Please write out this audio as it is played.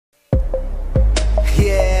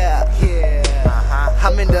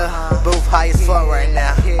in the booth high as fuck right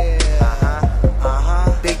now.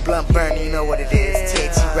 Big blunt burn, you know what it is.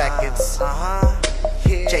 THT Records.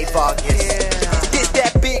 J Vargas. This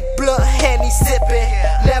that big blunt Henny sipping,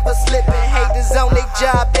 never slipping. Haters on their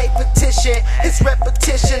job, they petition. It's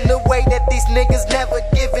repetition, the way that these niggas never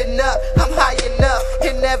giving up. I'm high enough,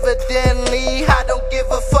 and evidently I don't give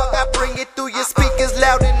a fuck. I bring it through your speakers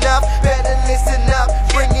loud enough. Better listen up,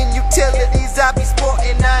 bringing utilities. I be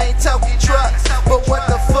sporting, I ain't talking trucks. But what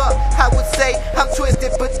the fuck, I would say I'm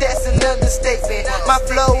twisted, but that's an understatement. My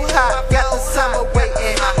flow hot, got the summer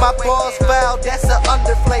waiting. My balls foul, that's an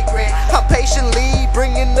underflagrant. I'm patiently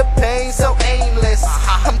bringing the pain, so aimless.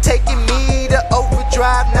 I'm taking me to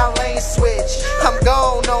overdrive, now lane switch. I'm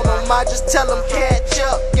gone on them, I just tell them catch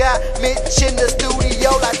up. Got Mitch in the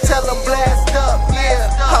studio, I tell them blast up,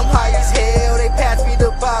 yeah. I'm high as hell, they pass me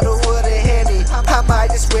the bottle with a Henny. I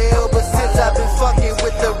might as well, but since I've been fucking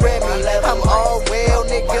with the Remy, I'm all well,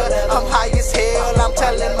 nigga. I'm high as hell, I'm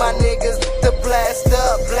telling my niggas to blast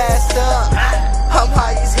up, blast up. I'm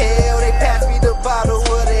high as hell, they pass me the bottle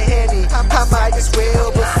with a Henny. I might as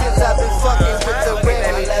well, but since I've been fucking with the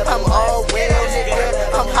Remy, I'm all well,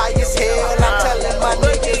 nigga. I'm high as hell, I'm telling my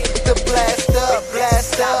niggas to blast up,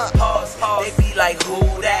 blast up. They be like,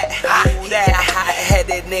 who that? Who that?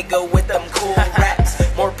 Hot-headed nigga with them cool raps.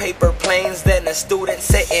 More paper planes than a student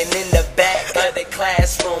sitting in the back of the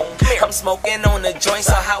classroom. I'm smoking on the joint,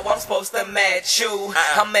 so how I'm supposed to match you?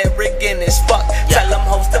 I'm arrogant as fuck, tell them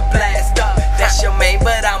hoes to blast up. That's your main,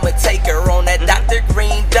 but I'ma take her on that Dr.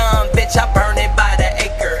 Green dumb bitch, I burn it by the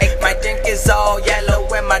acre. My drink is all yellow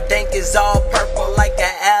and my dank is all purple like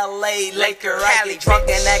a LA Laker. I get drunk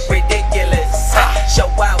and act ridiculous.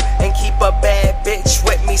 Show out and keep a bad bitch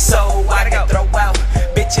with me so I can throw out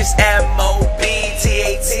bitches MOB,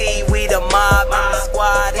 TAT, we the mob, I'm the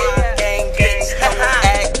squad, in the gang, bitch, don't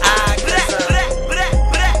act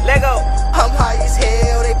Lego. I'm high as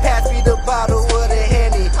hell, they pass me the bottle with a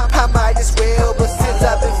Henny. I might as well, but since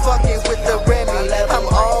I've been fucking with the Remy, I'm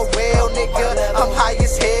all well, nigga. I'm high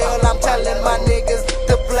as hell, I'm telling my niggas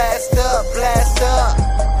to blast up, blast up.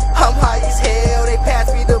 I'm high as hell, they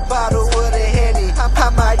pass me the bottle with a Henny. I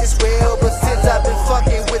might as well, but since I've been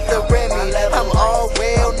fucking with the Remy, I'm all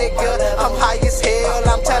well, nigga. I'm high as hell,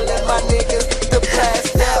 I'm telling my niggas to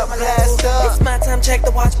blast up, blast up. It's my time, check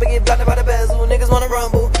the watch, but get blinded by the bezel. Niggas wanna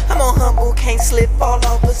rumble, I'm on humble, can't slip, fall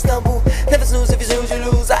off, but stumble. Never snooze, if you snooze,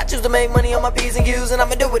 you lose. I choose to make money on my P's and Q's, and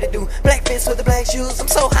I'ma do what it do. Black fist with the black shoes, I'm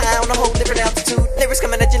so high on a whole different altitude. Lyrics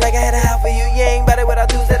coming at you like I had a house for you. You ain't about it without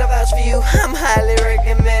dudes that I vouch for you. I'm highly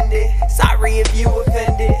recommended, sorry if you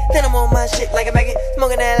offended. Then I'm on my shit like a maggot,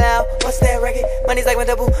 smoking that loud, what's that racket? Money's like my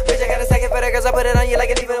double, bitch I got a second for the girls, I put it on you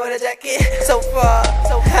like a even with a jacket. So far,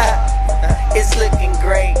 so high, it's looking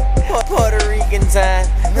great. Puerto Rican time,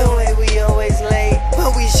 the way we always late,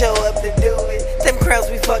 but we show up to do it. Them crowds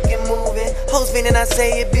we fucking moving, hoes fiendin' I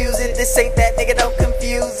say abuse it. This ain't that nigga, don't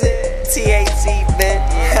confuse it. TAT,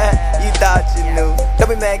 bitch, you thought you knew. Don't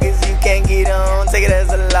be mad cause you can't get on, take it as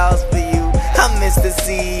a loss for you. I'm Mr.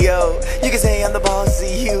 CEO, you can say I'm the boss of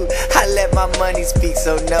you. I let my money speak,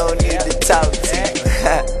 so no need to talk to you.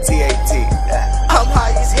 TAT. I'm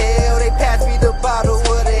high as hell.